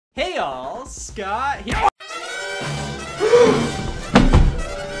y'all, Scott here.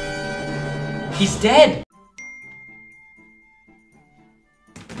 He's dead!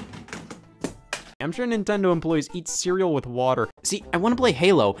 I'm sure Nintendo employees eat cereal with water. See, I want to play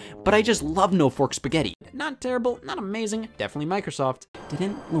Halo, but I just love no fork spaghetti. Not terrible, not amazing, definitely Microsoft.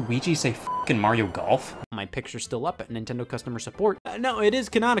 Didn't Luigi say f***ing Mario Golf? My picture's still up at Nintendo customer support. No, it is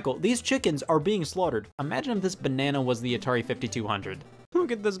canonical. These chickens are being slaughtered. Imagine if this banana was the Atari 5200.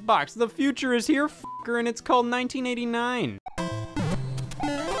 Look at this box. The future is here, f***er, and it's called 1989.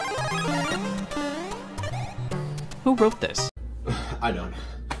 Who wrote this? I don't.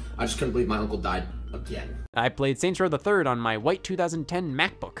 I just couldn't believe my uncle died again. I played Saints Row the Third on my white 2010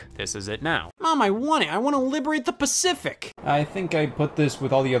 MacBook. This is it now. Mom, I want it. I want to liberate the Pacific. I think I put this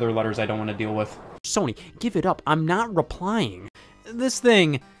with all the other letters I don't want to deal with. Sony, give it up. I'm not replying. This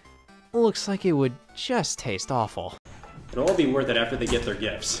thing looks like it would just taste awful. It'll all be worth it after they get their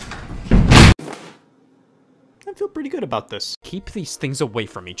gifts. I feel pretty good about this. Keep these things away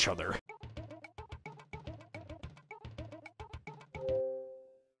from each other.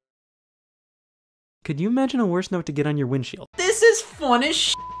 Could you imagine a worse note to get on your windshield? This is fun as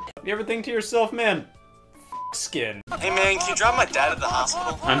shit. You ever think to yourself, man, skin. Hey man, can you drop my dad at the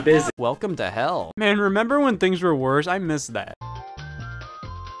hospital? I'm busy. Welcome to hell. Man, remember when things were worse? I miss that.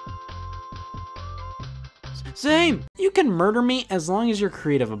 Same. You can murder me as long as you're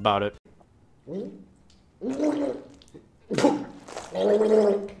creative about it.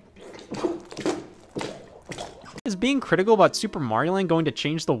 Is being critical about Super Mario Land going to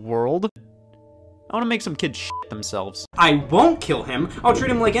change the world? I want to make some kids shit themselves. I won't kill him. I'll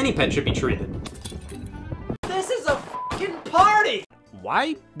treat him like any pet should be treated. This is a fucking party!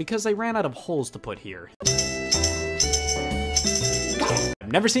 Why? Because I ran out of holes to put here.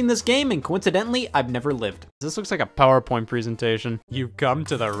 I've never seen this game, and coincidentally, I've never lived. This looks like a PowerPoint presentation. You've come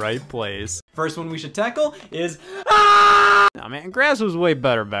to the right place. First one we should tackle is... Ah! Oh man, grass was way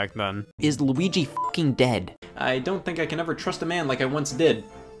better back then. Is Luigi fucking dead? I don't think I can ever trust a man like I once did.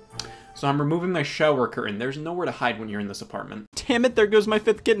 So I'm removing my shower curtain. There's nowhere to hide when you're in this apartment. Damn it, there goes my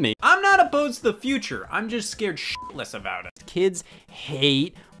 5th kidney. I'm not opposed to the future. I'm just scared shitless about it. Kids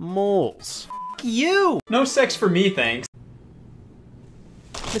hate moles. F you! No sex for me, thanks.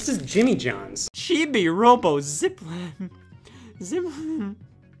 This is Jimmy John's. Chibi Robo Zipline. Zipline.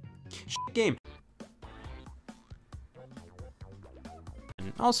 Game.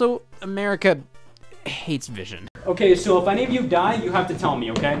 And also, America hates vision. Okay, so if any of you die, you have to tell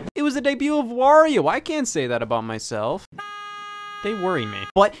me, okay? It was the debut of Wario. I can't say that about myself. They worry me.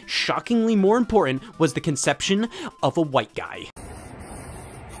 But shockingly more important was the conception of a white guy.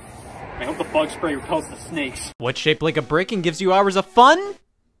 I hope the bug spray repels the snakes. What's shaped like a brick and gives you hours of fun?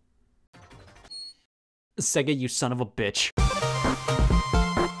 Sega, you son of a bitch.